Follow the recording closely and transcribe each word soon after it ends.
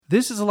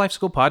This is a Life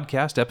School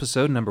Podcast,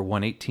 episode number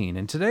 118,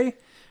 and today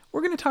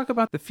we're going to talk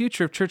about the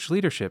future of church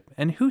leadership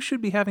and who should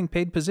be having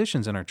paid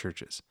positions in our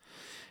churches,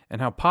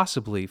 and how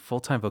possibly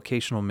full-time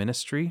vocational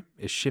ministry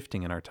is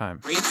shifting in our time.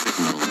 No,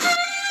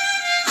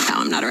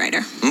 I'm not a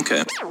writer.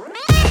 Okay.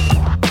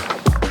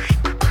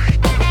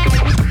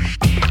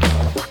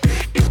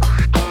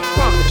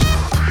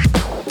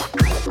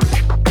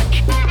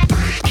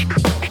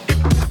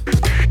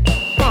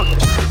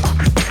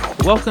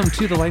 Welcome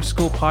to the Life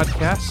School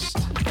Podcast,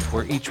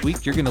 where each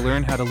week you're going to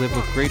learn how to live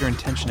with greater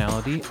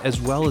intentionality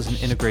as well as an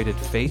integrated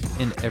faith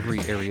in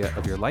every area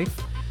of your life.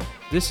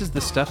 This is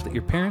the stuff that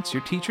your parents,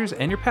 your teachers,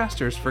 and your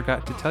pastors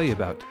forgot to tell you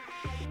about.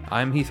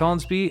 I'm Heath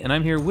Hollinsby, and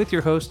I'm here with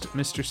your host,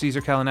 Mr.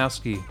 Caesar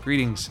Kalinowski.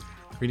 Greetings.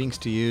 Greetings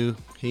to you,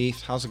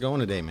 Heath. How's it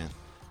going today, man?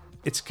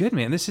 It's good,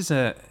 man. This is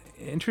an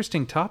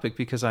interesting topic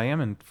because I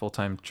am in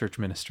full-time church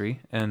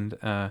ministry, and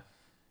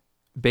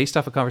based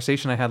off a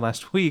conversation I had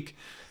last week,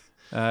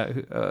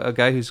 a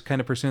guy who's kind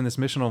of pursuing this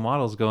missional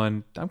model is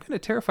going, I'm kind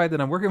of terrified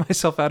that I'm working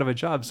myself out of a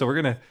job. So we're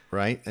going to...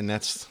 Right. And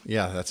that's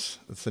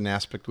an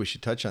aspect we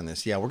should touch on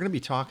this. Yeah, we're going to be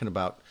talking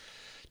about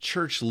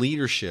church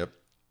leadership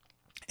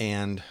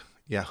and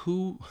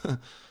who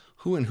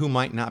and who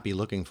might not be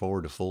looking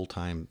forward to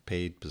full-time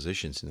paid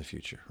positions in the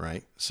future.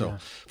 Right. So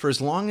for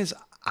as long as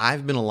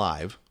I've been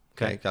alive,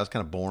 okay, I was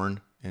kind of born,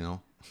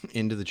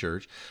 into the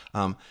church.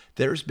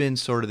 There's been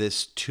sort of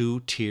this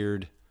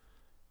two-tiered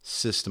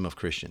system of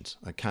Christians.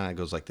 It kind of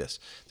goes like this.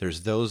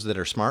 There's those that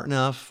are smart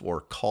enough or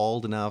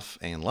called enough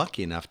and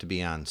lucky enough to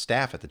be on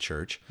staff at the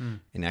church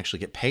and actually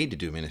get paid to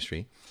do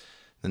ministry.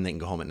 Then they can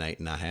go home at night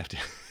and not have to.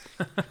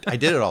 I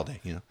did it all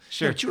day,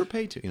 Sure. Yeah, but you were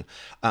paid to,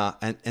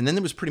 and then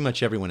there was pretty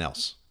much everyone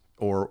else,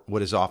 or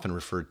what is often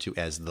referred to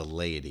as the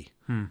laity,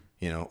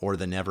 or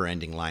the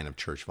never-ending line of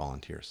church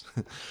volunteers.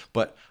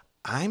 But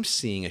I'm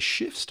seeing a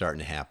shift starting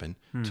to happen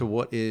to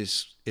what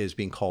is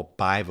being called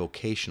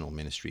Bi-Vocational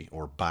ministry,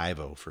 or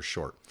Bi-Vo for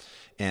short.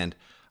 And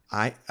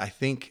I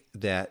think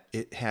that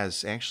it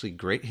has actually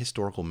great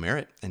historical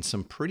merit and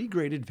some pretty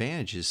great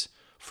advantages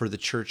for the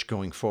church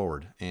going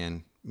forward.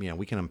 And,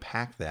 we can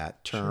unpack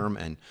that term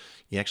and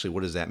actually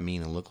what does that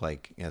mean and look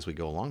like as we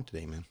go along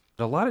today, man.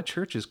 A lot of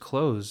churches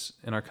close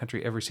in our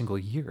country every single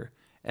year.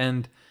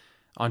 And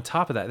on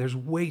top of that, there's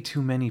way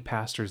too many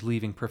pastors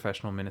leaving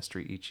professional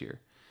ministry each year.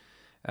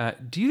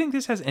 Do you think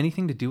this has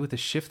anything to do with the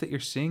shift that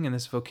you're seeing in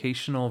this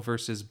vocational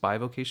versus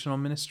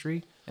bivocational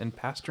ministry and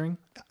pastoring?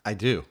 I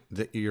do.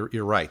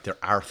 You're right. There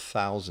are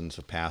thousands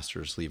of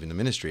pastors leaving the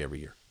ministry every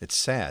year. It's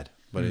sad,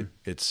 but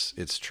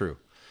it's true.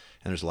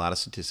 And there's a lot of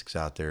statistics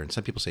out there. And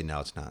some people say, no,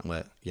 it's not.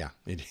 Well,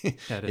 it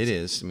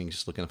is. I mean,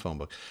 just look in a phone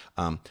book.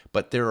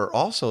 But there are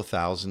also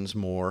thousands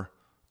more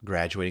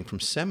graduating from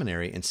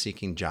seminary and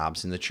seeking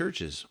jobs in the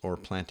churches or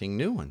planting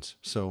new ones.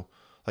 So,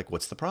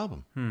 what's the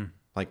problem?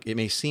 Like, it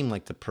may seem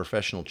like the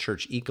professional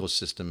church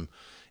ecosystem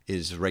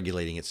is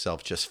regulating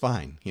itself just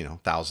fine.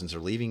 Thousands are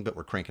leaving, but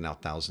we're cranking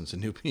out thousands of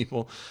new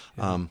people.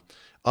 Yeah.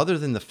 Other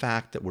than the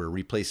fact that we're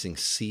replacing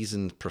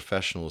seasoned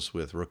professionals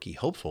with rookie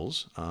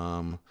hopefuls,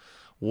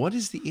 what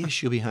is the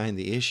issue behind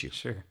the issue?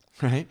 Sure.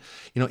 Right?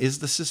 Is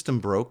the system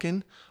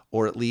broken,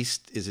 or at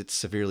least is it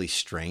severely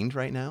strained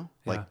right now?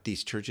 Yeah. Like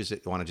these churches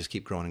that want to just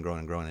keep growing and growing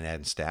and growing and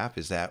adding staff,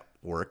 is that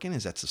working?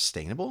 Is that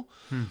sustainable?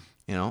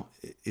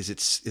 Is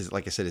it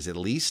like I said, is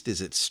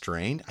it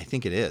strained? I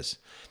think it is.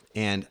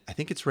 And I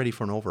think it's ready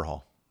for an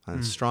overhaul.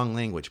 It's strong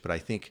language, but I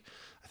think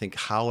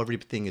how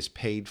everything is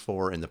paid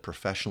for and the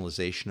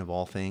professionalization of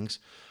all things,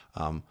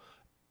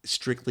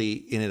 strictly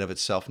in and of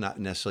itself, not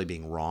necessarily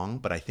being wrong,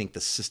 but I think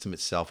the system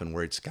itself and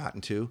where it's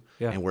gotten to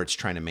and where it's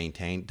trying to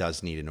maintain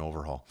does need an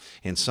overhaul.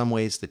 In some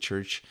ways, the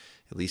church,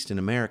 at least in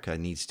America,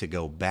 needs to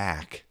go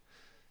back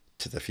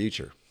to the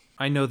future.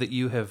 I know that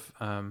you have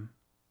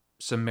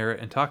some merit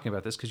in talking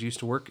about this because you used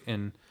to work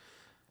in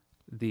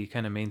the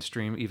kind of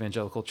mainstream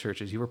evangelical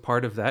churches. You were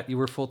part of that. You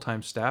were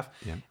full-time staff,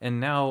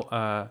 and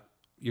now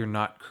you're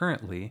not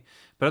currently.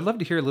 But I'd love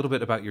to hear a little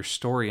bit about your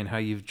story and how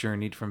you've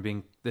journeyed from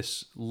being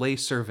this lay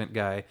servant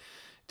guy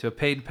to a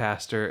paid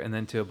pastor and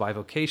then to a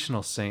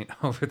bivocational saint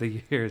over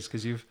the years,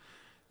 because you've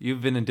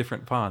been in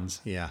different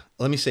ponds. Yeah.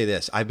 Let me say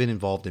this. I've been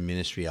involved in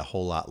ministry a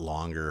whole lot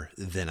longer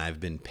than I've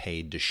been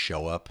paid to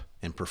show up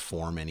and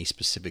perform any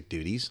specific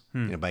duties,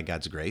 by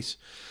God's grace.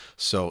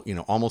 So,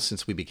 almost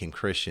since we became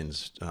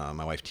Christians,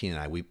 my wife Tina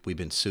and I, we've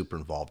been super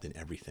involved in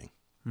everything.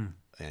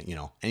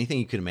 Anything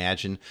you could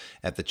imagine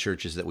at the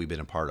churches that we've been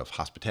a part of: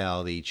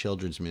 hospitality,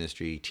 children's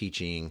ministry,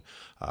 teaching,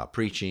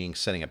 preaching,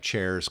 setting up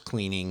chairs,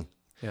 cleaning,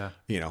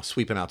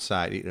 sweeping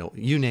outside,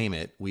 you name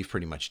it, we've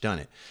pretty much done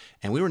it.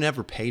 And we were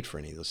never paid for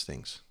any of those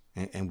things.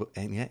 And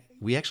yet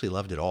we actually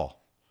loved it all.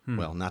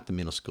 Well, not the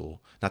middle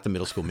school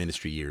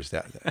ministry years.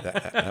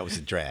 That was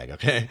a drag,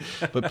 okay?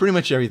 But pretty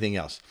much everything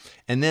else.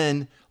 And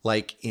then,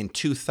 in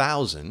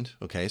 2000,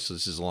 okay, so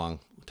this is a long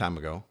time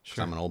ago, because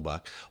I'm an old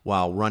buck,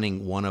 while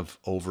running one of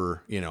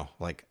over,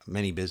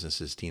 many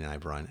businesses Tina and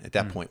I've run. At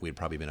that point, we'd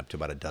probably been up to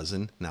about a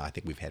dozen. Now, I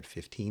think we've had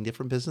 15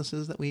 different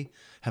businesses that we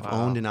have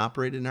owned and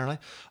operated in our life.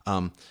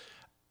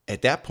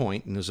 At that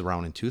point, and it was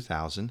around in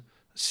 2000,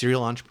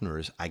 serial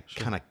entrepreneurs, I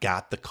kind of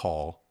got the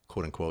call,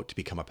 quote unquote, to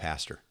become a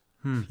pastor.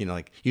 You know,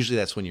 like usually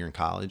that's when you're in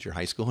college or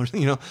high school or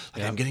something, you know,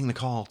 like I'm getting the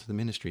call to the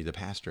ministry, the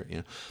pastor,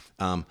 you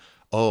know.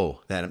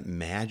 That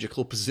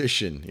magical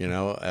position, you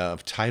know,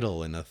 of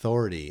title and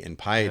authority and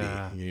piety.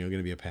 Yeah. You're going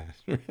to be a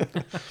pastor.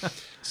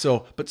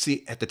 So, but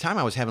see, at the time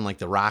I was having like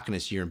the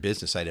rockinest year in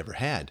business I'd ever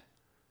had.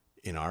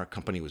 You know, our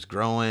company was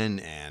growing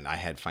and I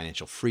had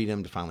financial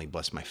freedom to finally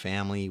bless my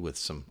family with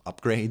some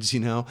upgrades,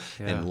 you know,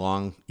 and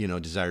long, you know,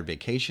 desired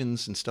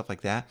vacations and stuff like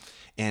that.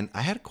 And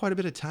I had quite a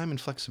bit of time and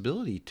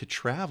flexibility to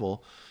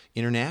travel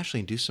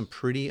internationally and do some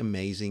pretty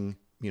amazing,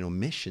 you know,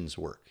 missions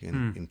work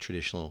in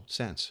traditional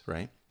sense,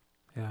 right?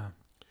 Yeah.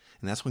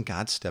 And that's when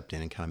God stepped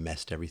in and kind of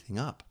messed everything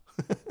up.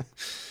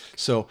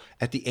 So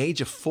at the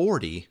age of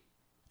 40,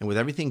 and with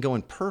everything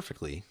going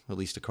perfectly, at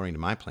least according to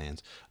my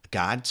plans,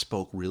 God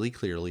spoke really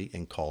clearly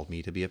and called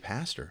me to be a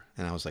pastor.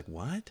 And I was like,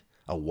 what?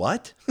 A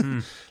what?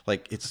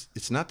 Like,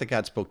 it's not that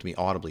God spoke to me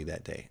audibly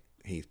that day,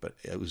 Heath, but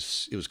it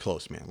was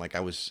close, man. Like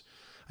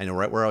I know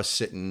right where I was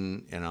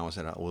sitting, and I was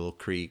at a Willow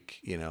Creek,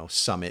 you know,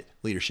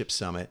 leadership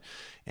summit.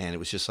 And it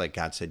was just like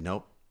God said,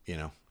 nope, you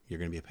know, you're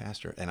going to be a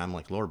pastor. And I'm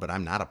like, Lord, but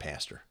I'm not a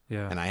pastor.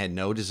 Yeah. And I had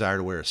no desire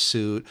to wear a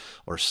suit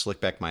or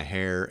slick back my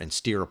hair and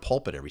steer a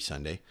pulpit every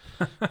Sunday,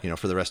 you know,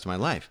 for the rest of my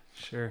life.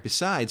 Sure.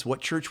 Besides, what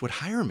church would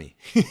hire me?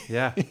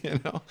 Yeah. You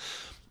know?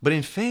 But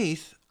in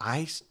faith,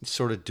 I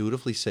sort of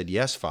dutifully said,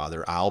 yes,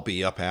 Father, I'll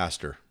be a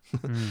pastor.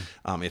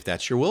 If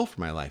that's your will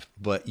for my life.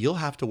 But you'll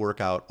have to work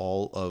out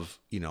all of,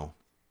 you know,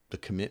 the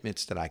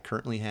commitments that I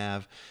currently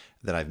have,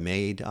 that I've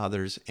made to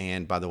others.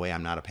 And by the way,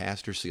 I'm not a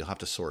pastor, so you'll have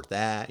to sort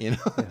that, you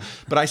know. Yeah.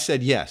 But I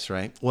said yes,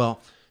 right? Well,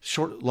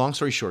 long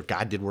story short,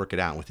 God did work it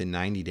out. Within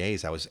 90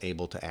 days, I was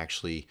able to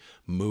actually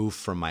move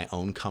from my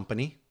own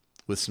company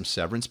with some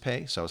severance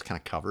pay. So I was kind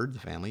of covered, the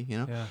family, you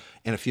know. Yeah.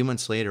 And a few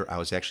months later, I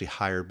was actually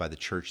hired by the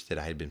church that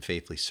I had been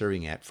faithfully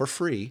serving at for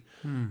free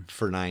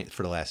for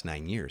the last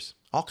 9 years.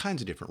 All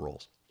kinds of different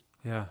roles.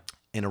 Yeah.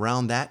 And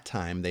around that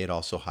time, they had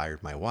also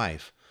hired my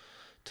wife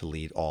to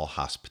lead all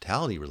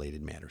hospitality-related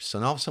matters. So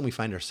now all of a sudden we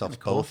find ourselves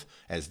both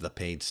as the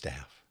paid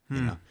staff, you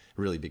know,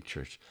 really big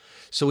church.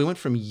 So we went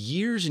from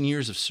years and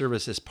years of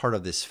service as part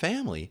of this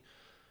family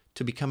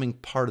to becoming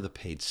part of the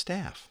paid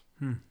staff.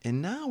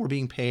 And now we're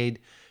being paid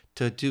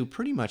to do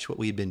pretty much what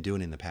we had been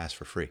doing in the past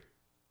for free.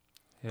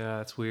 Yeah,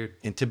 that's weird.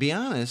 And to be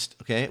honest,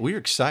 okay, we were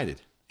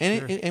excited.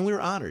 And, Sure. and we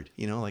were honored,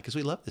 you know, like, because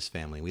we love this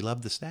family. We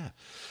love the staff.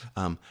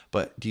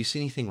 But do you see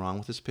anything wrong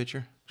with this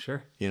picture?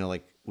 Sure. You know,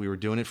 like, we were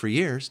doing it for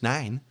years,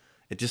 9.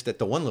 It just at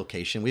the one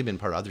location, we've been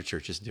part of other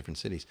churches in different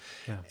cities,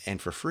 and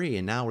for free.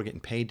 And now we're getting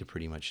paid to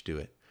pretty much do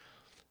it.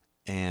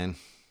 And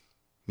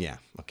yeah,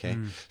 okay.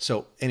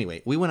 So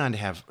anyway, we went on to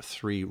have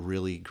 3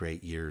 really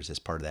great years as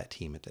part of that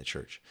team at that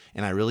church.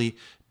 And I really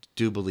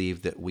do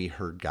believe that we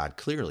heard God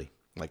clearly.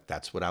 Like,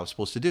 that's what I was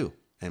supposed to do,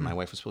 and my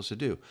wife was supposed to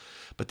do.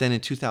 But then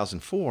in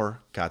 2004,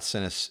 God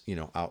sent us, you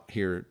know, out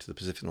here to the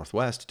Pacific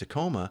Northwest, to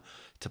Tacoma,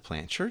 to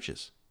plant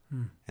churches.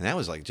 And that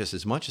was like just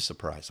as much a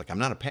surprise. Like, I'm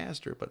not a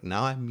pastor, but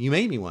now you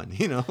made me one,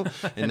 you know.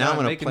 And now I'm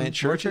going to plant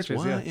churches, you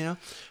know.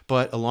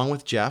 But along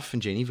with Jeff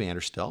and Janie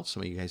Vanderstelt,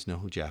 some of you guys know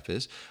who Jeff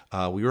is,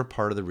 we were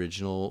part of the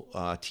original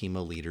team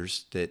of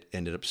leaders that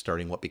ended up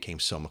starting what became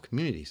Soma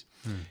Communities.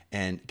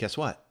 And guess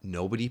what?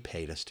 Nobody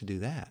paid us to do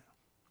that.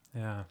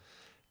 Yeah.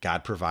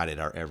 God provided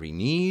our every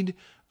need,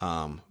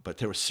 but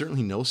there was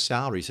certainly no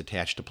salaries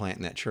attached to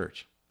planting that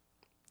church.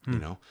 You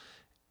know,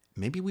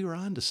 maybe we were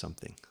on to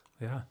something.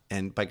 Yeah.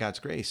 And by God's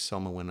grace,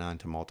 Soma went on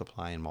to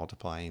multiply,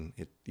 and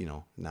it, you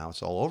know, now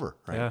it's all over,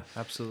 right? Yeah,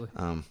 absolutely.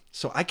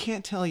 So I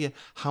can't tell you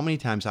how many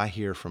times I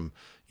hear from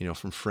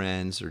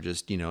friends, or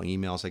just, you know,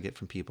 emails I get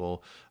from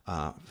people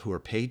who are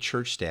paid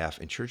church staff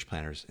and church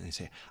planners, and they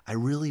say, I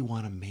really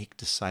want to make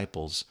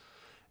disciples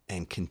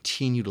and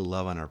continue to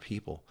love on our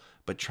people,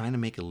 but trying to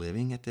make a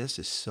living at this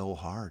is so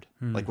hard.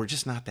 Like, we're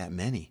just not that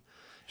many,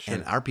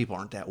 and our people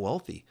aren't that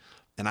wealthy,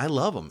 and I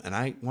love them, and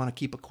I want to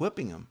keep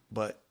equipping them,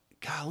 but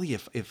golly,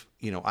 if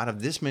you know, out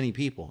of this many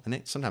people,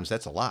 and sometimes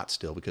that's a lot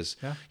still, because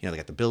you know, they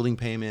got the building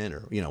payment,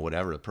 or, you know,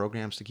 whatever, the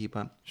programs to keep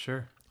on.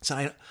 Sure. So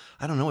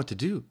I don't know what to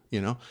do,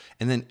 you know.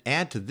 And then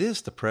add to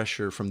this the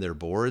pressure from their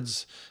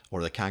boards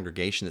or the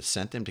congregation that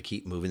sent them to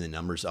keep moving the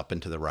numbers up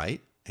and to the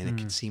right, and it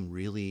can seem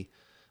really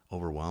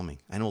overwhelming.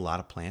 I know a lot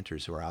of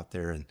planters who are out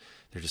there, and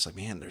they're just like,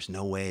 man, there's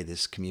no way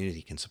this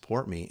community can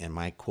support me, and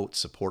my quote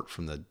support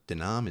from the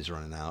denom is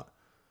running out.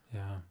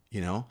 Yeah.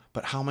 You know,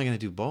 but how am I going to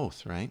do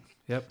both, right?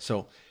 Yep.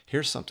 So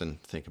here's something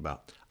to think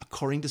about.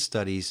 According to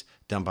studies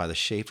done by the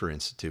Schaefer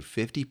Institute,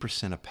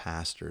 50% of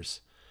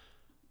pastors,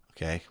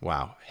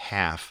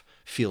 half,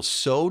 feel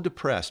so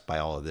depressed by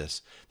all of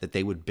this that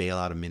they would bail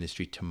out of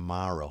ministry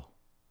tomorrow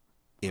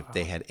if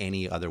they had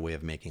any other way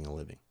of making a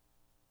living.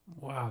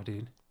 Wow,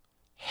 dude.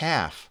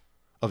 Half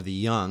of the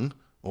young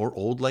or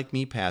old like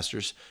me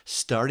pastors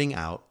starting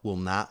out will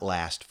not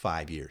last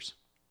 5 years.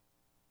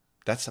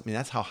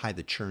 That's how high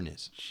the churn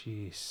is.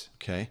 Jeez.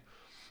 Okay.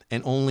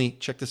 And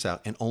check this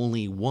out, and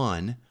only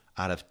 1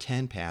 out of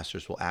 10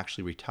 pastors will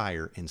actually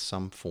retire in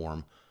some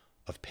form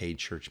of paid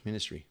church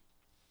ministry.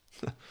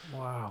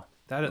 Wow.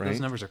 Those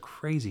numbers are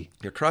crazy.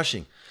 You're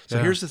crushing. So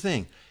Yeah. here's the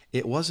thing.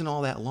 It wasn't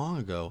all that long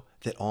ago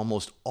that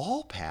almost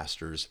all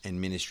pastors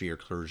and ministry or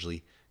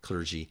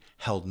clergy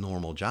held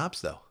normal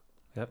jobs, though.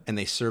 Yep. And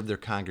they served their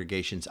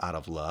congregations out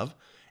of love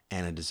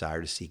and a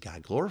desire to see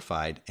God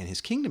glorified and his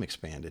kingdom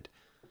expanded.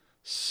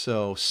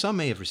 So some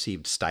may have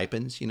received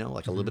stipends,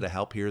 like a little bit of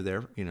help here or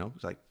there,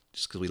 like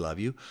just because we love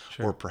you,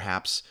 or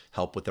perhaps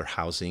help with their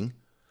housing.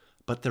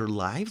 But their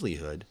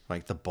livelihood,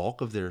 like the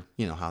bulk of their,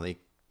 how they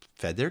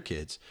fed their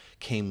kids,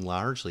 came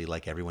largely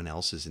like everyone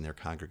else's in their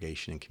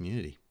congregation and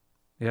community.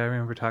 Yeah, I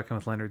remember talking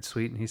with Leonard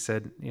Sweet, and he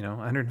said,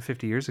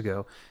 150 years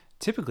ago,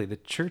 typically the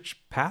church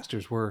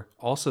pastors were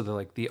also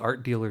the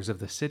art dealers of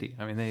the city.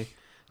 I mean,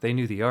 they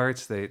knew the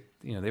arts. They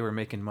were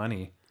making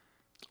money.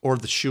 Or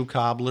the shoe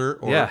cobbler,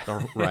 or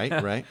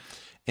right.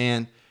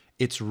 And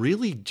it's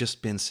really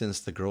just been since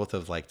the growth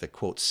of the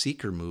quote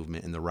seeker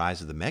movement and the rise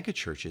of the mega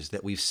churches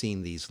that we've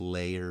seen these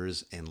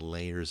layers and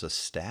layers of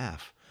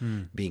staff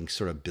being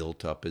sort of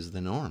built up as the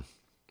norm.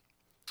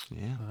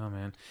 Yeah. Oh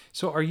man.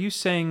 So are you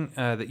saying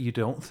that you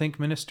don't think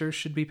ministers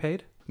should be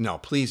paid? No,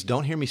 please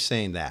don't hear me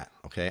saying that.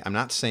 Okay, I'm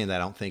not saying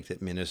that I don't think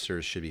that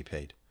ministers should be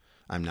paid.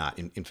 I'm not.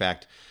 In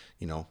fact,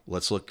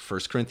 let's look 1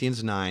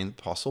 Corinthians 9.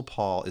 Apostle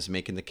Paul is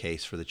making the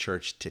case for the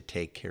church to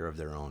take care of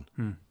their own.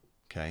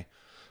 Okay,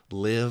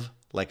 live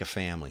like a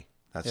family.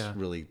 That's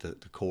really the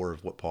core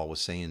of what Paul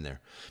was saying there.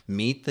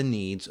 Meet the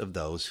needs of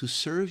those who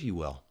serve you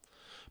well.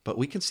 But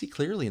we can see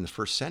clearly in the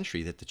first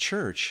century that the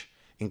church,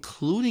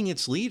 including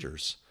its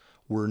leaders,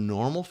 were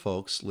normal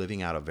folks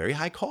living out a very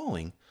high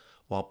calling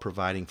while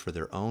providing for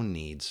their own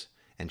needs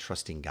and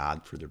trusting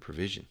God for their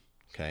provision.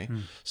 Okay,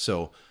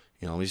 so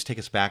let me just take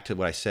us back to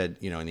what I said,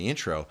 in the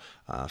intro.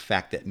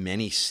 Fact that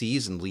many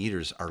seasoned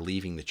leaders are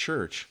leaving the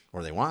church,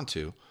 or they want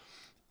to,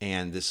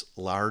 and this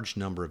large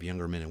number of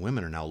younger men and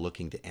women are now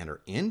looking to enter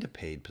into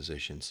paid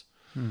positions.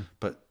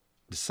 But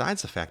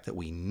besides the fact that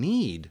we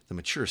need the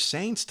mature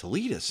saints to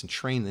lead us and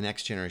train the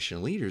next generation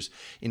of leaders,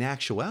 in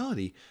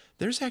actuality,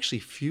 there's actually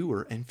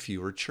fewer and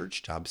fewer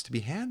church jobs to be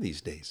had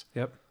these days.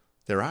 Yep.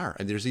 There are.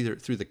 And there's either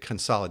through the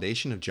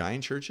consolidation of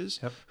giant churches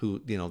who,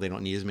 they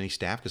don't need as many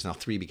staff because now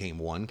 3 became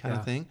 1 kind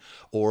of thing,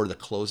 or the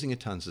closing of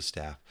tons of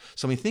staff.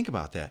 So think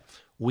about that.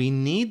 We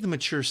need the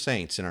mature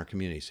saints in our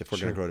communities if we're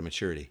going to grow to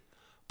maturity,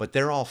 but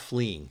they're all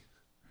fleeing.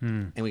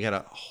 And we got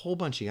a whole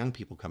bunch of young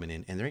people coming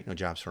in, and there ain't no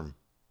jobs for them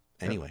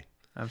anyway.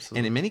 Absolutely.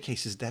 And in many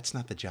cases, that's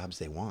not the jobs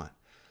they want.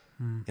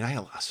 And I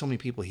have so many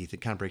people, Heath,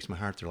 it kind of breaks my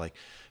heart. They're like,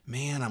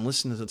 man, I'm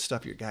listening to the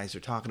stuff you guys are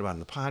talking about in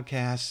the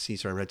podcast.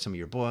 So I read some of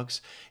your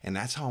books, and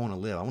that's how I want to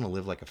live. I want to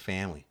live like a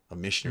family of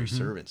missionary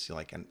servants,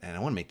 and I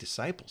want to make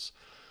disciples.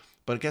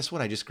 But guess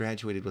what? I just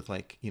graduated with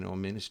a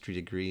ministry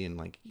degree in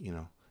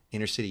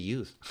inner city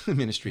youth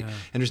ministry.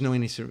 And there's no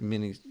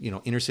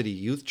inner city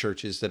youth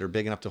churches that are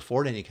big enough to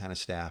afford any kind of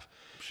staff.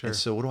 Sure. And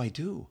so what do I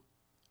do?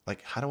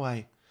 How do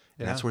I,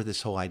 and that's where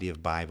this whole idea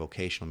of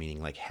bi-vocational,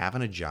 meaning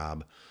having a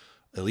job,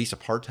 at least a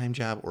part-time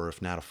job, or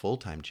if not a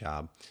full-time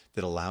job,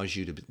 that allows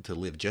you to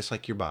live just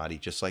like your body,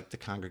 just like the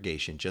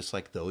congregation, just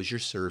like those you're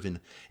serving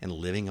and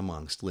living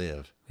amongst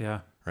live.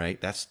 Yeah.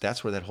 Right?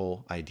 That's where that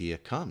whole idea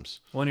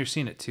comes. Well, and you're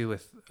seeing it too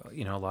with,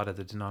 a lot of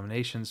the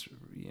denominations,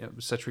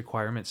 such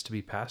requirements to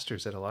be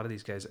pastors that a lot of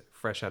these guys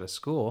fresh out of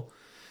school,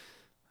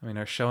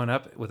 are showing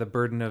up with a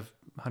burden of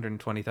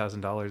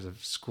 $120,000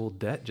 of school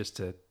debt just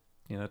to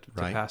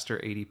pastor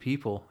 80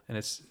 people. And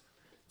it's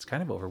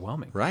kind of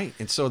overwhelming. Right.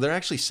 And so they're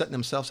actually setting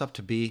themselves up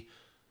to be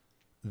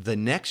the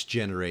next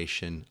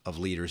generation of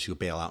leaders who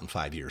bail out in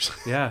 5 years.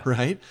 Yeah.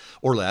 Right?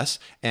 Or less.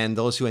 And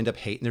those who end up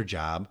hating their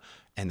job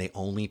and they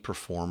only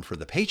perform for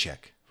the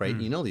paycheck. Right?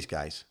 These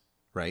guys,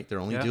 right?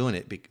 They're only doing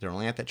it. They're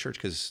only at that church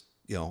because,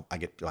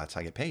 that's how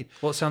I get paid.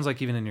 Well, it sounds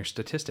like even in your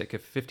statistic,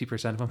 if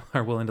 50% of them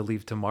are willing to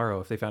leave tomorrow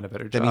if they found a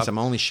better job. That means I'm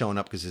only showing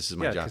up because this is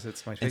my job. Because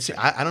it's my paycheck. And see,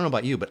 I don't know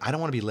about you, but I don't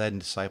want to be led and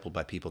discipled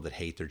by people that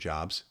hate their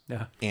jobs.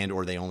 Yeah. And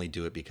or they only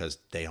do it because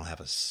they don't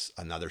have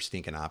another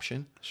stinking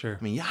option. Sure.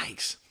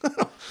 Yikes.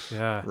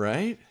 Yeah.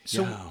 Right?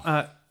 So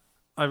I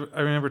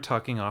remember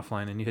talking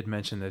offline, and you had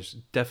mentioned there's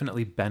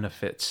definitely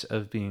benefits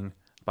of being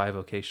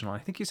bivocational. I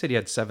think you said you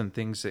had 7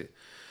 things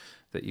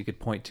that you could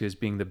point to as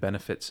being the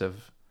benefits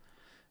of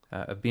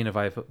being a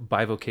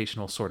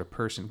bivocational sort of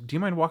person. Do you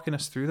mind walking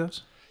us through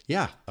those?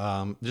 Yeah.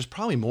 There's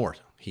probably more,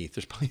 Heath.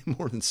 There's probably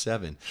more than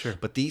 7. Sure.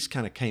 But these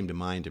kind of came to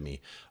mind to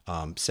me.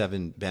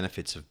 7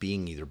 benefits of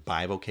being either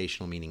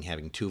bivocational, meaning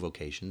having 2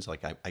 vocations.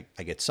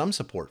 I get some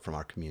support from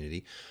our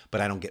community, but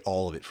I don't get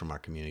all of it from our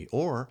community.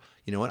 Or,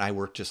 I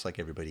work just like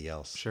everybody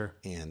else. Sure.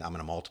 And I'm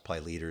going to multiply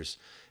leaders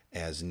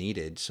as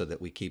needed so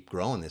that we keep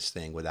growing this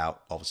thing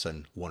without all of a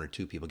sudden 1 or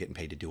 2 people getting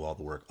paid to do all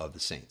the work of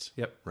the saints.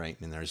 Yep. Right.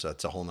 And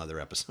that's a whole nother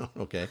episode.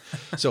 Okay.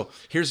 So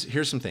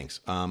here's some things.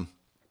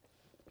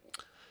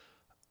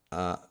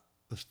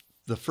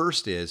 The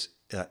first is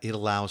it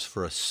allows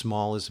for a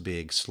small is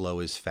big,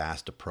 slow is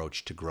fast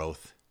approach to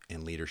growth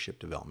and leadership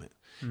development.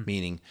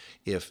 Meaning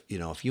if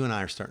you and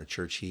I are starting a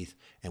church, Heath,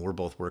 and we're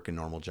both working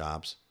normal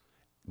jobs,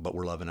 but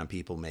we're loving on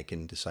people,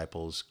 making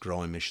disciples,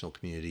 growing missional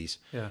communities.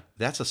 Yeah.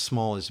 That's a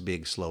small is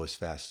big, slow is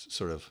fast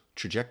sort of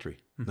trajectory.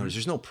 In other words,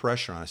 there's no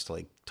pressure on us to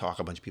like talk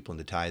a bunch of people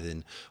into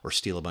tithing or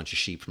steal a bunch of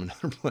sheep from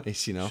another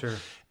place, Sure.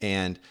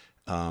 And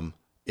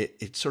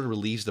it sort of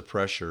relieves the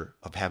pressure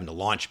of having to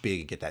launch big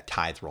and get that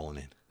tithe rolling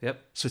in. Yep.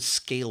 So it's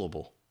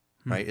scalable,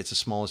 right? It's a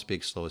smallest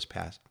big, slowest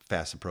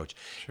fast approach.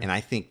 Sure. And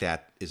I think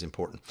that is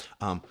important.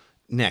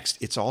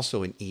 Next, it's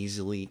also an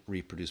easily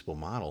reproducible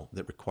model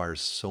that requires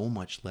so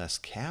much less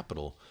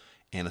capital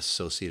and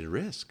associated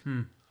risk.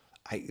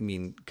 I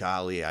mean,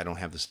 golly, I don't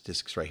have the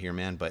statistics right here,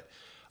 man, but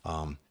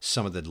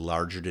some of the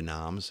larger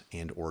denoms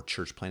and or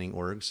church planting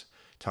orgs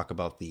talk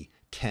about the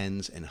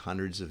tens and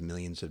hundreds of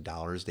millions of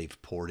dollars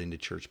they've poured into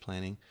church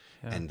planting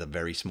and the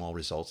very small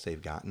results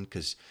they've gotten.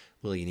 Because,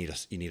 well, you need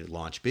to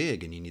launch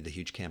big, and you need the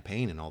huge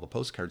campaign and all the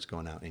postcards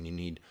going out, and you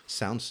need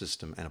sound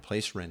system and a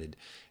place rented,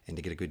 and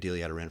to get a good deal,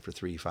 you got to rent for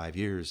 3 to 5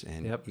 years,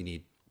 and you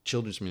need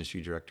children's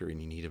ministry director, and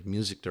you need a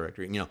music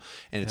director, and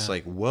it's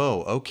like,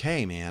 whoa,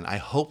 okay, man, I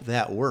hope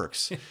that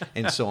works.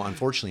 And so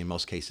unfortunately, in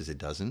most cases, it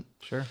doesn't.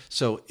 Sure.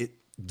 So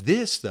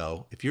this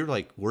though, if you're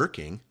like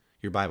working,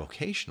 you're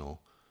bivocational,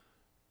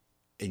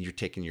 and you're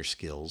taking your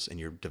skills and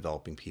you're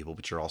developing people,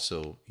 but you're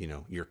also,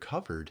 you're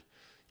covered.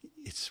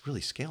 It's really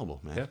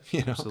scalable, man.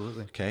 Yep,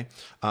 absolutely. Okay.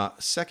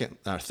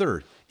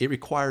 Third, it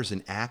requires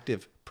an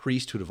active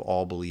priesthood of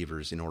all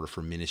believers in order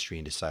for ministry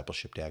and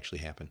discipleship to actually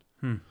happen.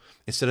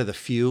 Instead of the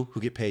few who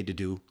get paid to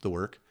do the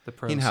work. The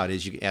pros. You know how it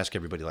is. You ask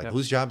everybody, like,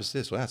 whose job is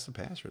this? Well, that's the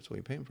pastor. That's what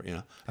you pay him for.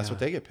 That's what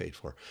they get paid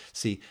for.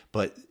 See,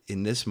 but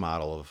in this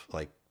model of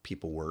like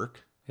people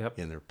work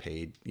and they're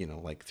paid,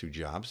 like through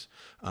jobs,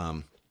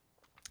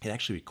 it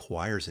actually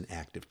requires an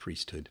active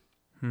priesthood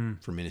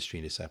for ministry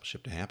and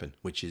discipleship to happen,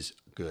 which is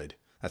good.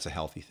 That's a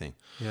healthy thing.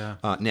 Yeah.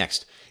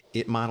 Next,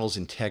 it models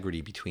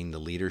integrity between the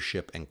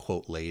leadership and,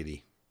 quote,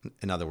 laity.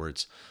 In other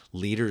words,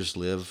 leaders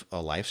live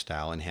a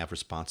lifestyle and have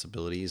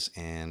responsibilities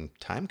and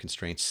time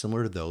constraints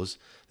similar to those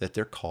that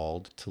they're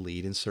called to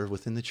lead and serve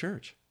within the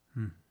church.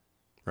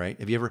 Right?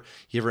 Have you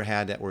ever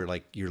had that where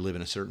like you're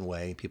living a certain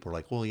way and people are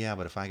like, well, yeah,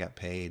 but if I got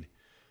paid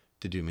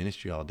to do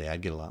ministry all day,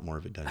 I'd get a lot more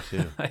of it done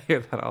too. I hear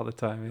that all the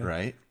time. Yeah.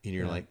 Right? And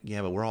you're like,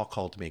 yeah, but we're all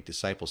called to make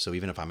disciples. So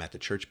even if I'm at the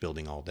church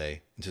building all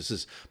day,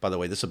 by the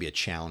way, this will be a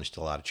challenge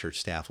to a lot of church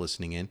staff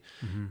listening in.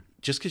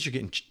 Just because you're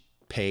getting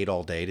paid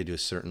all day to do a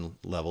certain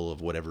level of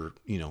whatever,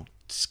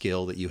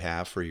 skill that you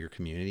have for your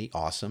community,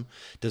 awesome,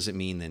 doesn't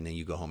mean then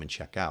you go home and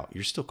check out.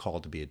 You're still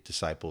called to be a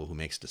disciple who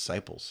makes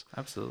disciples.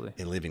 Absolutely.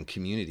 And live in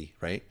community,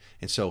 right?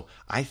 And so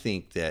I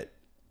think that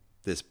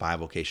this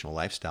bivocational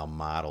lifestyle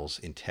models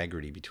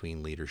integrity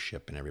between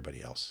leadership and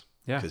everybody else.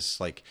 Yeah. Because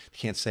like, you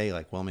can't say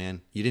like, well,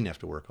 man, you didn't have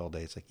to work all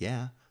day. It's like,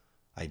 yeah,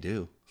 I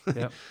do.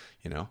 Yep.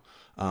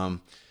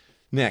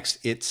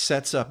 Next, it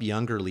sets up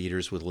younger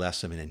leaders with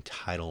less of an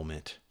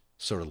entitlement,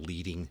 sort of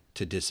leading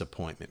to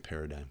disappointment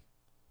paradigm.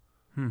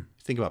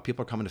 Think about it.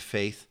 People are coming to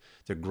faith.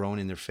 They're growing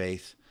in their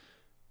faith.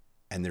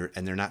 And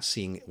they're not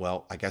seeing,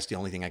 well, I guess the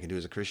only thing I can do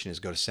as a Christian is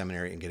go to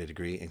seminary and get a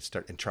degree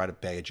and try to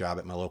bag a job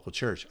at my local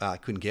church. I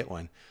couldn't get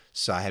one,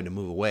 so I had to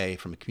move away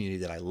from a community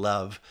that I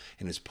love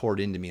and is poured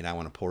into me and I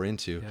want to pour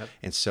into. Yep.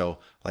 And so,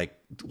 like,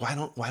 why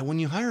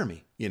wouldn't you hire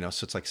me?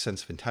 So it's like a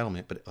sense of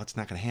entitlement, but it's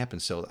not going to happen.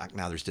 So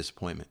now there's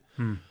disappointment,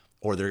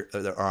 or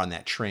they're on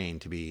that train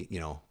to be,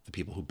 the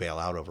people who bail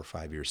out over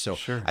 5 years. So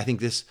Sure. I think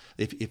this,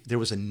 if there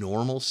was a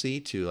normalcy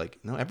to like,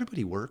 no,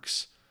 everybody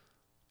works.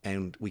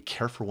 And we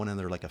care for one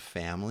another like a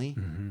family,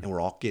 and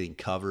we're all getting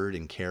covered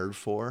and cared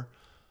for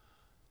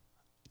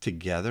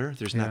together.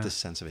 There's not this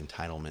sense of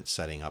entitlement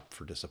setting up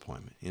for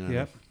disappointment. You know what I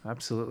mean?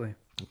 Absolutely.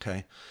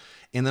 Okay.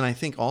 And then I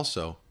think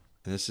also,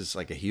 and this is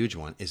like a huge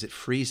one, is it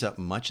frees up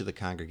much of the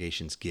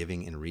congregation's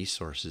giving and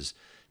resources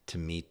to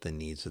meet the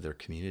needs of their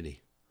community.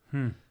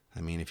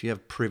 I mean, if you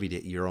have privy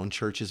to your own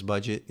church's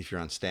budget, if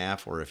you're on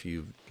staff, or if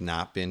you've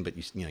not been, but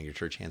your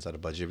church hands out a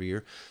budget every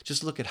year,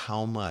 just look at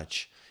how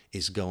much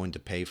is going to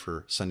pay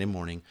for Sunday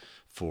morning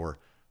for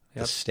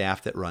the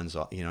staff that runs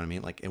all, you know what I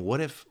mean? Like, and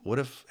what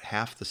if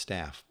half the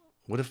staff,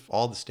 what if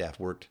all the staff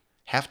worked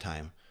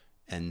halftime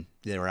and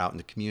they were out in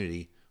the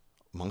community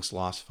amongst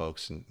lost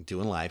folks and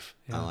doing life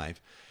on life,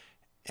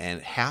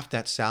 and half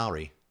that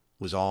salary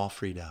was all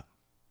freed up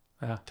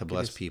to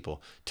bless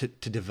people, to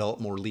develop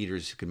more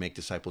leaders who could make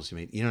disciples.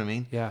 You know what I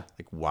mean? Yeah.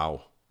 Like,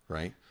 wow.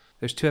 Right.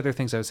 There's two other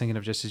things I was thinking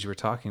of just as you were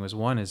talking.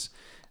 One is,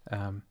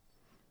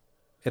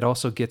 it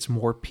also gets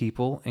more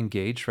people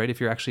engaged, right?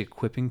 If you're actually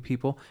equipping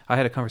people. I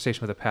had a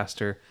conversation with a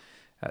pastor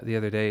the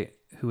other day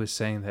who was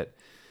saying that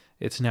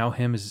it's now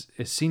him as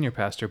senior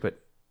pastor, but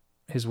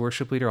his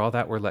worship leader, all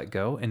that were let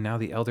go. And now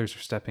the elders are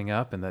stepping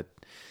up and the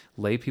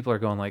lay people are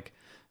going like,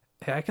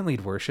 hey, I can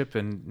lead worship.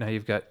 And now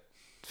you've got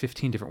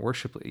 15 different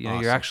worship.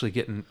 Awesome. You're actually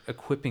getting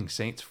equipping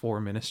saints for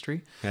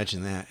ministry.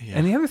 Imagine that. Yeah.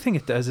 And the other thing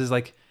it does is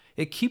like,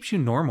 it keeps you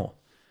normal.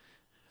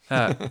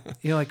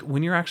 Like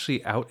when you're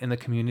actually out in the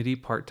community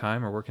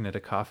part-time or working at a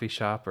coffee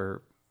shop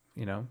or,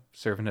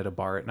 serving at a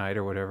bar at night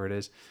or whatever it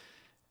is,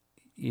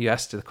 you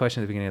asked the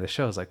question at the beginning of the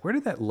show is like, where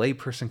did that lay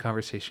person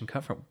conversation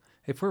come from?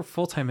 If we're a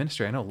full-time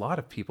ministry, I know a lot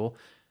of people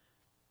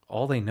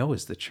all they know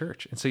is the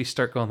church. And so you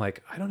start going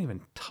like, I don't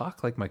even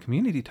talk like my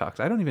community talks.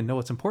 I don't even know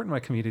what's important in my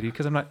community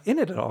because I'm not in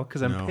it at all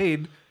because I'm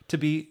paid to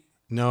be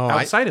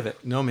outside of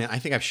it. No, man, I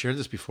think I've shared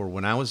this before.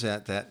 When I was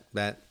at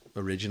that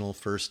original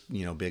first,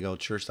 big old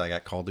church that I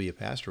got called to be a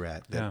pastor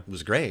at, that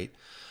was great.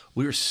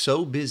 We were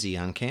so busy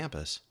on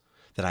campus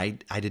that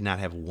I did not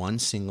have one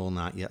single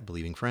not yet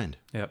believing friend.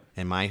 Yep.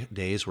 And my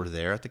days were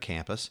there at the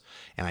campus,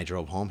 and I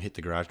drove home, hit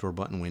the garage door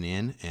button, went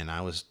in, and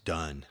I was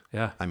done.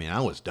 Yeah. I mean,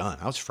 I was done.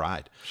 I was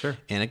fried. Sure.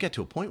 And it got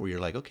to a point where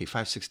you're like, okay,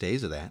 5-6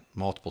 days of that,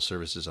 multiple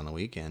services on the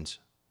weekends.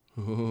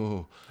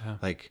 Ooh,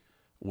 like,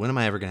 when am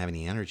I ever going to have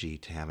any energy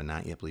to have a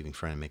not yet believing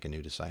friend and make a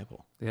new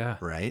disciple? Yeah.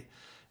 Right?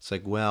 It's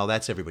like, well,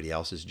 that's everybody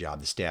else's job.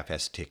 The staff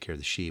has to take care of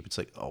the sheep. It's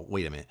like, oh,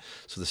 wait a minute.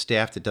 So the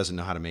staff that doesn't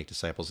know how to make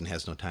disciples and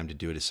has no time to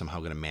do it is somehow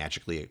going to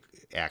magically,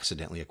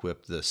 accidentally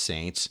equip the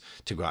saints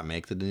to go out and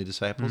make the new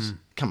disciples?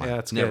 Come on. Yeah,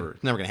 it's never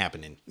good. going to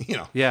happen.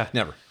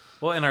 Never.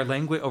 Well, in our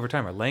language, over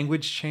time, our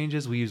language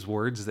changes. We use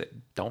words that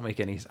don't make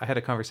any. I had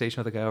a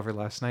conversation with a guy over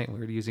last night, and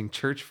we were using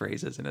church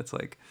phrases, and it's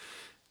like,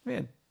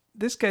 man,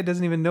 this guy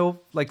doesn't even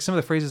know like some of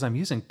the phrases I'm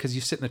using because you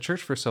sit in the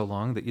church for so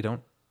long that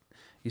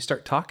you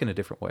start talking a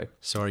different way.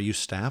 So are you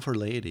staff or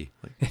laity?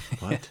 Like,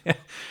 what?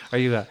 Are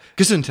you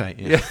Gesundheit.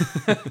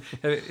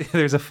 Yeah.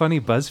 There's a funny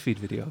BuzzFeed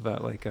video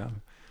about like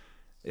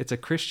it's a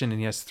Christian and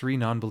he has 3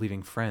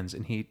 non-believing friends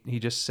and he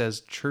just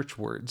says church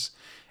words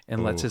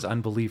and lets his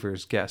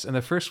unbelievers guess. And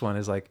the first one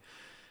is like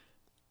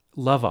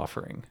love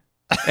offering.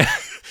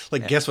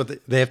 Like, guess what?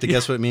 They have to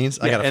guess what it means?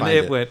 I got to find it.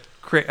 And it went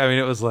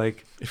it was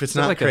like... If it's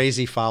not like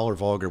crazy, foul, or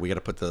vulgar, we got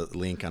to put the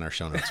link on our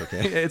show notes,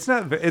 okay? It's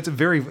not... It's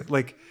very...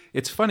 Like,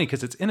 it's funny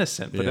because it's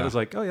innocent, but it was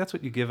like, oh, that's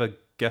what you give a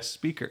guest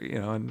speaker,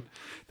 and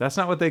that's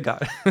not what they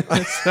got.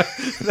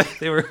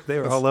 They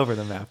were all over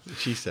the map.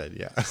 She said,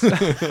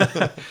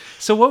 yeah.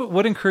 So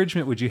what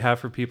encouragement would you have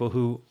for people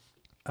who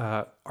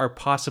are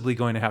possibly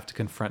going to have to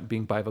confront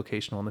being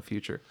bivocational in the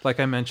future? Like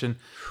I mentioned,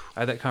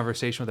 I had that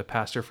conversation with a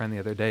pastor friend the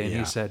other day, and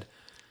he said,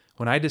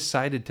 when I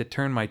decided to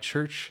turn my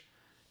church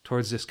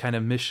towards this kind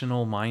of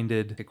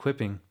missional-minded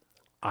equipping,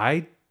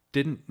 I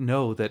didn't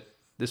know that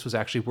this was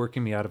actually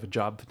working me out of a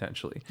job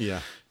potentially.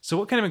 Yeah. So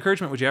what kind of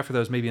encouragement would you have for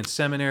those maybe in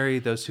seminary,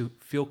 those who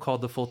feel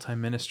called to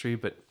full-time ministry,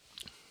 but...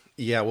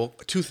 Yeah, well,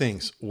 2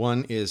 things.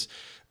 One is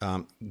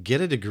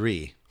get a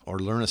degree or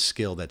learn a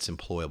skill that's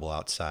employable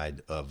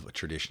outside of a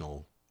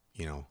traditional,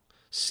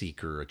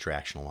 seeker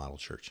attractional model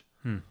church.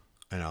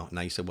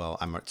 Now you said, well,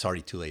 it's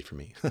already too late for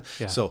me.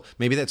 So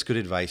maybe that's good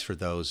advice for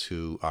those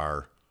who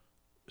are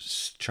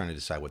trying to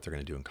decide what they're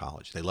going to do in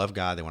college. They love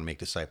God. They want to make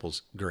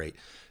disciples. Great.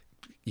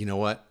 You know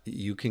what?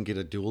 You can get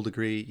a dual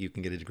degree. You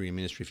can get a degree in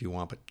ministry if you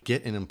want, but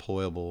get an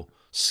employable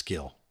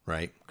skill,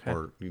 right? Okay.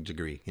 Or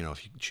degree,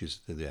 if you choose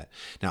to do that.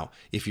 Now,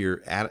 if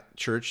you're at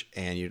church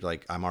and you're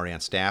like, I'm already on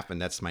staff and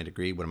that's my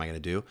degree, what am I going to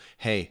do?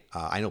 Hey,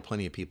 I know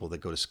plenty of people that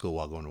go to school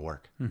while going to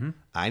work. Mm-hmm.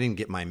 I didn't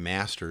get my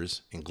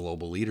master's in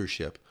global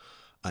leadership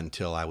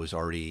until I was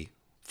already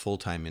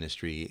full-time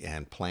ministry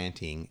and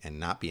planting and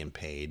not being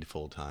paid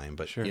full-time,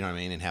 but you know what I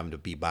mean, and having to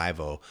be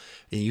Bi-Vo,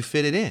 and you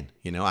fit it in.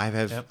 I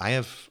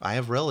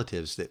have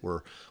relatives that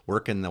were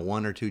working the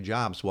 1 or 2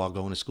 jobs while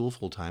going to school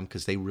full-time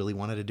because they really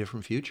wanted a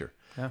different future.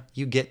 Yeah,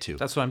 you get to.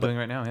 That's what I'm doing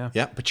right now. Yeah.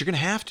 Yeah, but you're gonna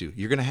have to.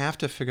 You're gonna have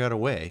to figure out a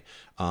way.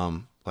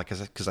 Like I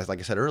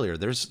said earlier,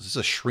 there's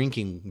a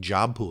shrinking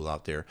job pool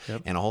out there,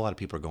 and a whole lot of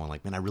people are going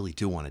like, man, I really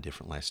do want a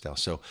different lifestyle.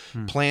 So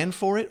plan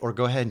for it, or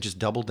go ahead and just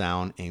double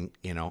down and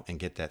and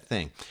get that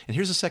thing. And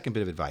here's a second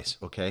bit of advice.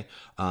 Okay,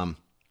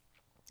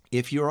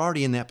 if you're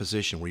already in that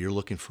position where you're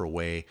looking for a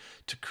way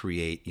to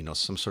create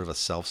some sort of a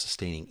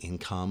self-sustaining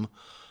income,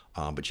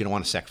 but you don't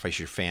want to sacrifice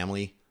your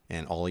family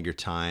and all of your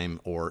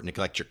time or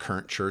neglect your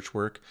current church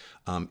work,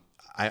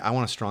 I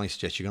want to strongly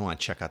suggest you're going to want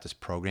to check out this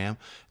program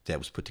that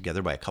was put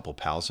together by a couple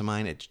pals of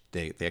mine.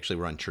 They actually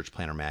run Church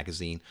Planner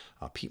Magazine.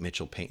 Pete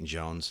Mitchell, Peyton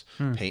Jones.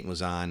 Peyton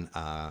was on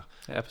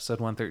episode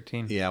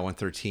 113. Yeah,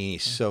 113.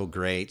 He's so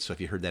great. So if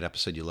you heard that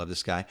episode, you love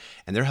this guy.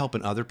 And they're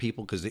helping other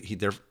people because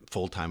they're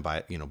full-time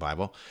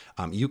Bi-Vo.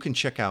 You can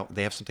check out,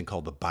 they have something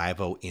called the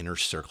Bi-Vo Inner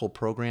Circle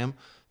program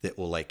that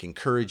will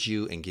encourage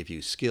you and give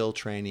you skill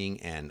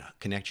training and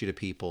connect you to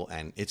people.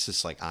 And it's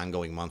this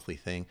ongoing monthly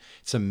thing.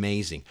 It's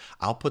amazing.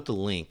 I'll put the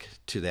link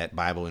to that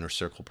Bi-Vo Inner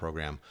Circle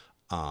program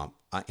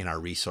in our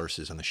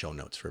resources on the show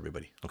notes for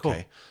everybody. Okay.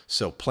 Cool.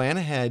 So plan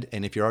ahead.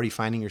 And if you're already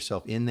finding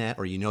yourself in that,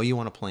 or you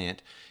want to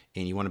plant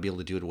and you want to be able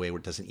to do it in a way where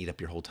it doesn't eat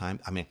up your whole time,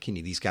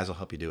 these guys will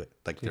help you do it.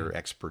 They're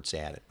experts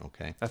at it.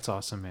 Okay. That's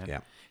awesome, man. Yeah.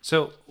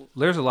 So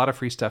there's a lot of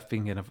free stuff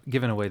being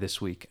given away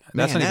this week.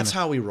 That's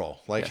how we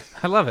roll.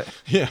 I love it.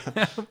 Yeah.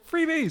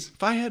 Freebies.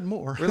 If I had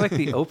more. We're like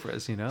the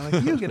Oprahs, you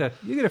get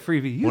a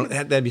freebie.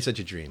 That'd be such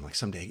a dream.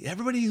 Someday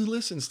everybody who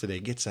listens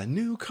today gets a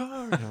new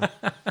car.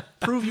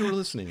 Prove you were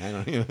listening. I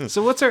don't know.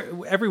 So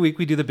every week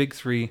we do the big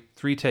three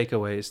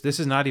takeaways. This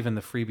is not even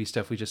the freebie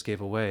stuff we just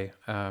gave away.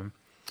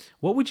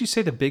 What would you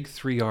say the big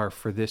 3 are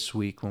for this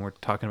week when we're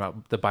talking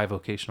about the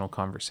bivocational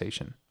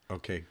conversation?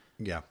 Okay.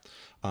 Yeah.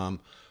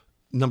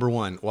 Number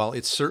one, while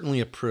it's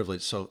certainly a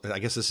privilege, so I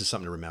guess this is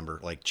something to remember,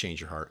 like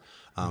change your heart.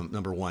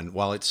 Number one,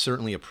 while it's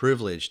certainly a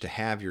privilege to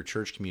have your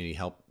church community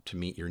help to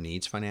meet your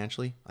needs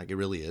financially, like it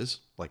really is,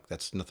 like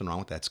that's nothing wrong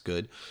with that. That's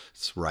good.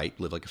 It's right.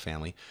 Live like a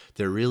family.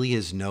 There really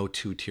is no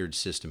two-tiered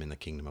system in the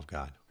kingdom of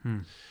God.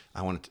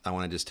 I want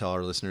to just tell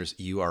our listeners,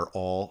 you are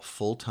all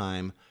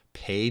full-time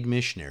paid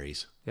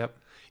missionaries. Yep.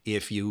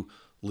 If you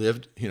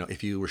lived,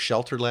 if you were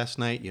sheltered last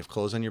night, you have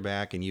clothes on your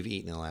back, and you've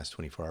eaten in the last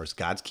 24 hours,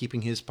 God's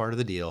keeping his part of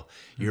the deal.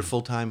 You're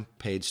full-time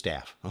paid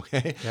staff,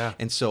 okay? Yeah.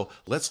 And so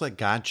let's let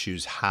God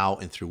choose how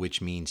and through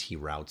which means he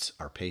routes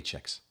our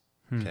paychecks,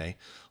 okay?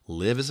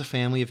 Live as a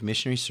family of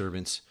missionary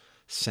servants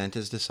sent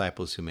as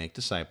disciples who make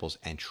disciples,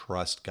 and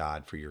trust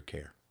God for your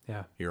care.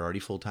 Yeah. You're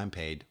already full-time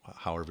paid,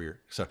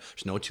 so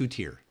there's no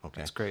two-tier, okay?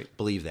 That's great.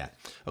 Believe that.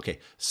 Okay,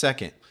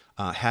 second,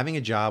 having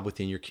a job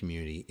within your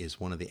community is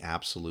one of the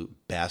absolute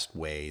best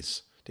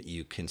ways that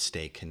you can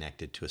stay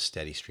connected to a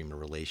steady stream of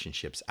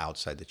relationships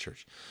outside the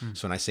church.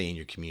 So when I say in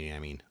your community, I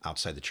mean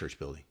outside the church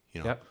building,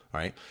 Yep. All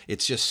right?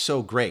 It's just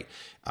so great.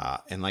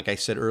 And like I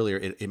said earlier,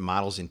 it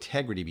models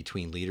integrity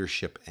between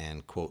leadership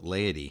and, quote,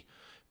 laity,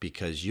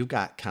 because you've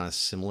got kind of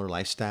similar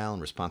lifestyle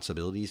and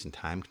responsibilities and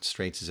time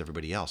constraints as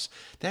everybody else.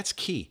 That's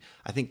key.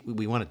 I think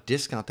we want to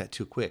discount that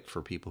too quick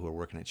for people who are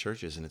working at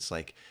churches. And it's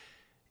like,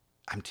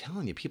 I'm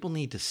telling you, people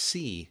need to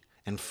see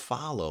and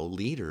follow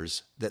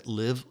leaders that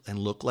live and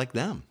look like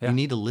them. Yeah. You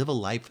need to live a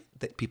life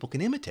that people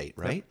can imitate,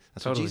 right? Yep,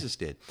 That's totally. what Jesus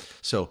did.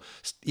 So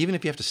even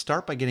if you have to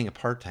start by getting a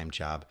part-time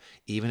job,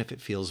 even if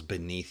it feels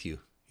beneath you,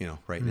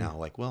 right now,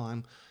 like,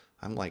 well,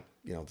 I'm like,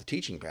 the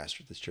teaching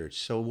pastor at this church.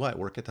 So what?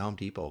 Work at the Home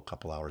Depot a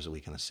couple hours a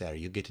week on a Saturday.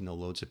 You get to know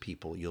loads of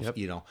people.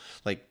 You'll,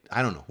 like,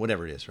 I don't know,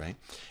 whatever it is, right?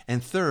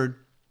 And third,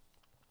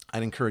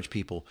 I'd encourage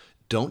people,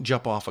 don't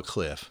jump off a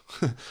cliff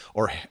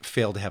or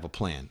fail to have a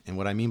plan. And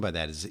what I mean by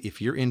that is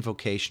if you're in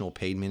vocational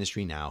paid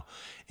ministry now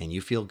and you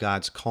feel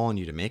God's calling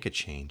you to make a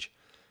change,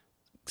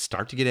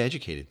 start to get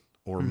educated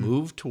or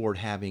move toward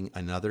having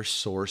another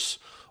source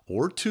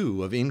or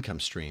two of income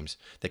streams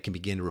that can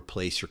begin to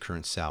replace your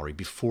current salary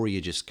before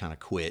you just kind of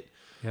quit.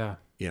 Yeah.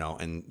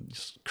 And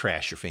just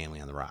crash your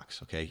family on the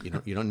rocks. Okay.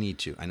 You don't need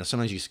to. I know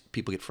sometimes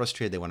people get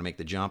frustrated. They want to make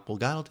the jump. Well,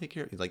 God will take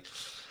care of you. Like,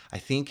 I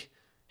think,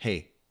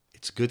 hey,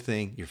 it's a good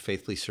thing you're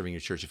faithfully serving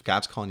your church. If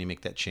God's calling you to make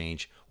that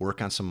change,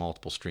 work on some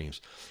multiple streams.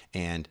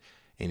 And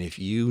if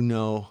you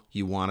know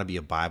you want to be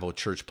a Bible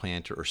church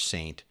planter or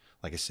saint,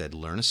 like I said,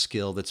 learn a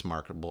skill that's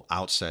marketable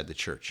outside the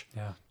church.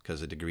 Yeah.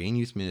 Because a degree in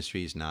youth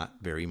ministry is not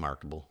very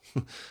marketable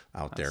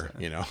out there,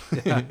 Yeah.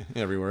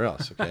 everywhere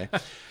else. Okay.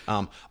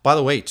 By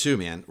the way, too,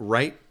 man,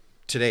 right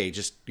today,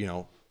 just,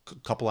 a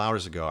couple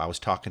hours ago, I was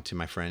talking to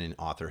my friend and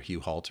author,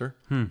 Hugh Halter,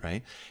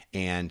 right?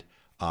 And,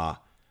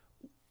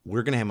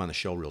 we're going to have him on the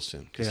show real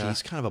soon because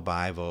he's kind of a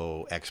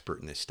Bi-Vo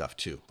expert in this stuff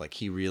too. Like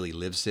he really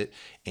lives it,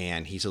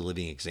 and he's a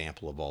living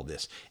example of all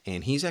this.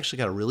 And he's actually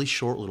got a really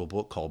short little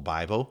book called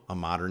Bi-Vo, a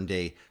modern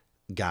day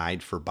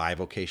guide for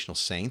bi-vocational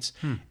saints.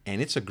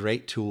 And it's a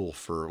great tool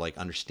for like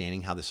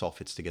understanding how this all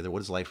fits together. What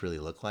does life really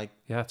look like?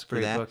 Yeah, it's a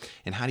great book.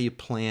 And how do you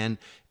plan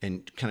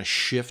and kind of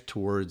shift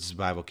towards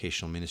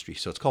bivocational ministry?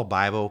 So it's called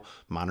Bi-Vo,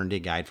 Modern Day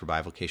Guide for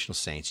Bivocational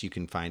Saints. You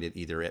can find it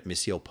either at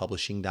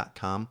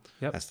missiopublishing.com.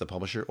 Yep. That's the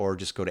publisher, or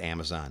just go to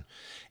Amazon.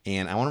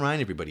 And I want to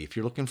remind everybody, if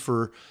you're looking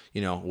for,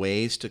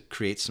 ways to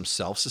create some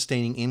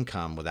self-sustaining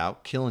income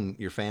without killing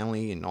your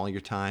family and all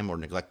your time or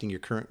neglecting your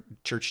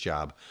current church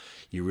job,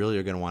 you really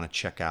are going to want to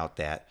check out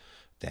that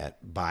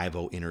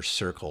Bi-Vo Inner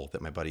Circle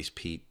that my buddies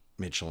Pete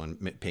Mitchell and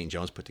Peyton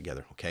Jones put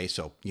together. Okay.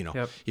 So,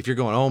 if you're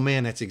going, oh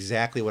man, that's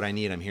exactly what I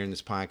need. I'm hearing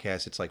this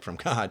podcast. It's like from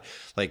God,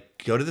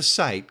 like go to the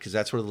site, because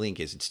that's where the link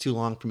is. It's too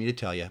long for me to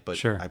tell you, but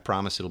Sure. I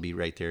promise it'll be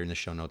right there in the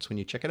show notes when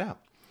you check it out.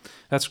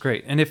 That's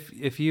great. And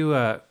if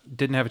you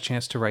didn't have a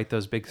chance to write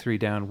those big three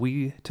down,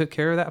 we took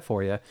care of that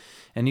for you.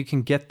 And you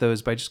can get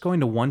those by just going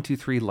to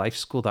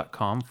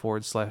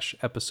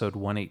 123lifeschool.com/episode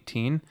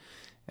 118.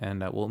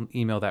 And we'll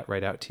email that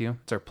right out to you.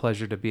 It's our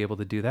pleasure to be able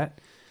to do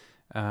that.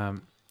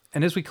 And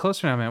as we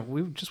close now, man,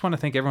 we just want to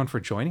thank everyone for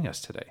joining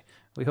us today.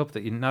 We hope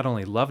that you not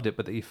only loved it,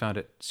 but that you found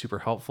it super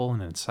helpful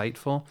and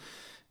insightful.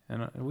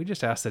 And we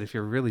just ask that if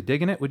you're really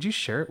digging it, would you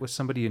share it with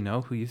somebody you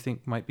know who you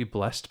think might be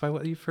blessed by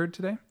what you've heard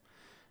today?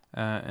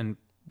 And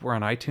we're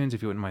on iTunes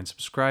if you wouldn't mind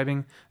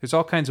subscribing. There's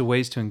all kinds of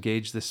ways to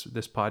engage this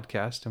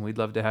podcast, and we'd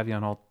love to have you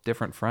on all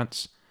different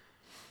fronts.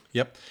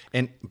 Yep.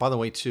 And by the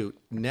way, too,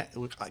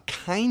 I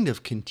kind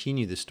of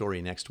continue the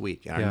story next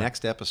week. In our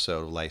next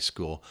episode of Life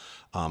School,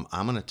 I'm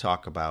going to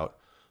talk about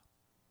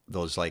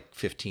those like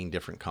 15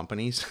 different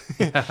companies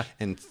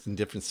and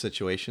different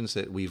situations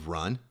that we've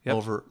run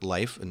over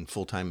life and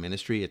full-time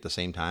ministry at the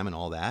same time and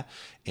all that.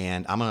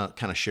 And I'm going to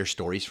kind of share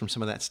stories from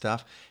some of that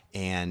stuff.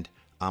 And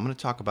I'm going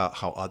to talk about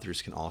how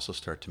others can also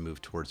start to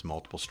move towards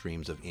multiple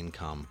streams of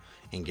income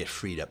and get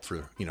freed up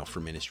for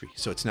ministry.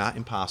 So it's not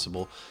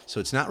impossible. So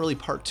it's not really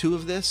part 2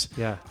 of this.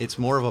 Yeah. It's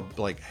more of a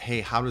like,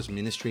 hey, how does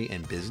ministry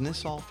and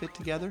business all fit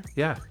together?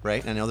 Yeah.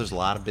 Right? I know there's a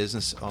lot of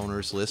business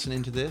owners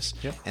listening to this,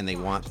 Yep. and they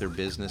want their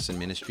business and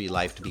ministry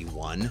life to be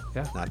one,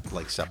 Yeah. not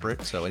like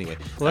separate. So anyway,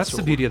 Well, that's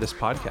the beauty of this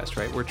podcast,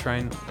 right? We're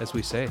trying, as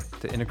we say,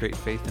 to integrate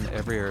faith into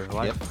every area of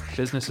life,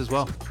 business as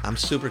well. I'm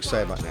super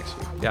excited about next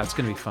week. Yeah, it's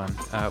going to be fun.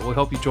 We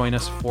hope you join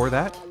us for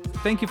that.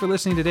 Thank you for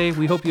listening today.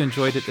 We hope you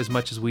enjoyed it as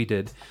much as we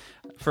did.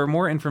 For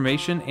more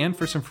information and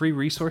for some free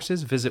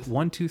resources, visit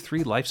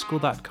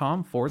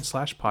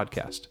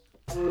 123lifeschool.com/podcast.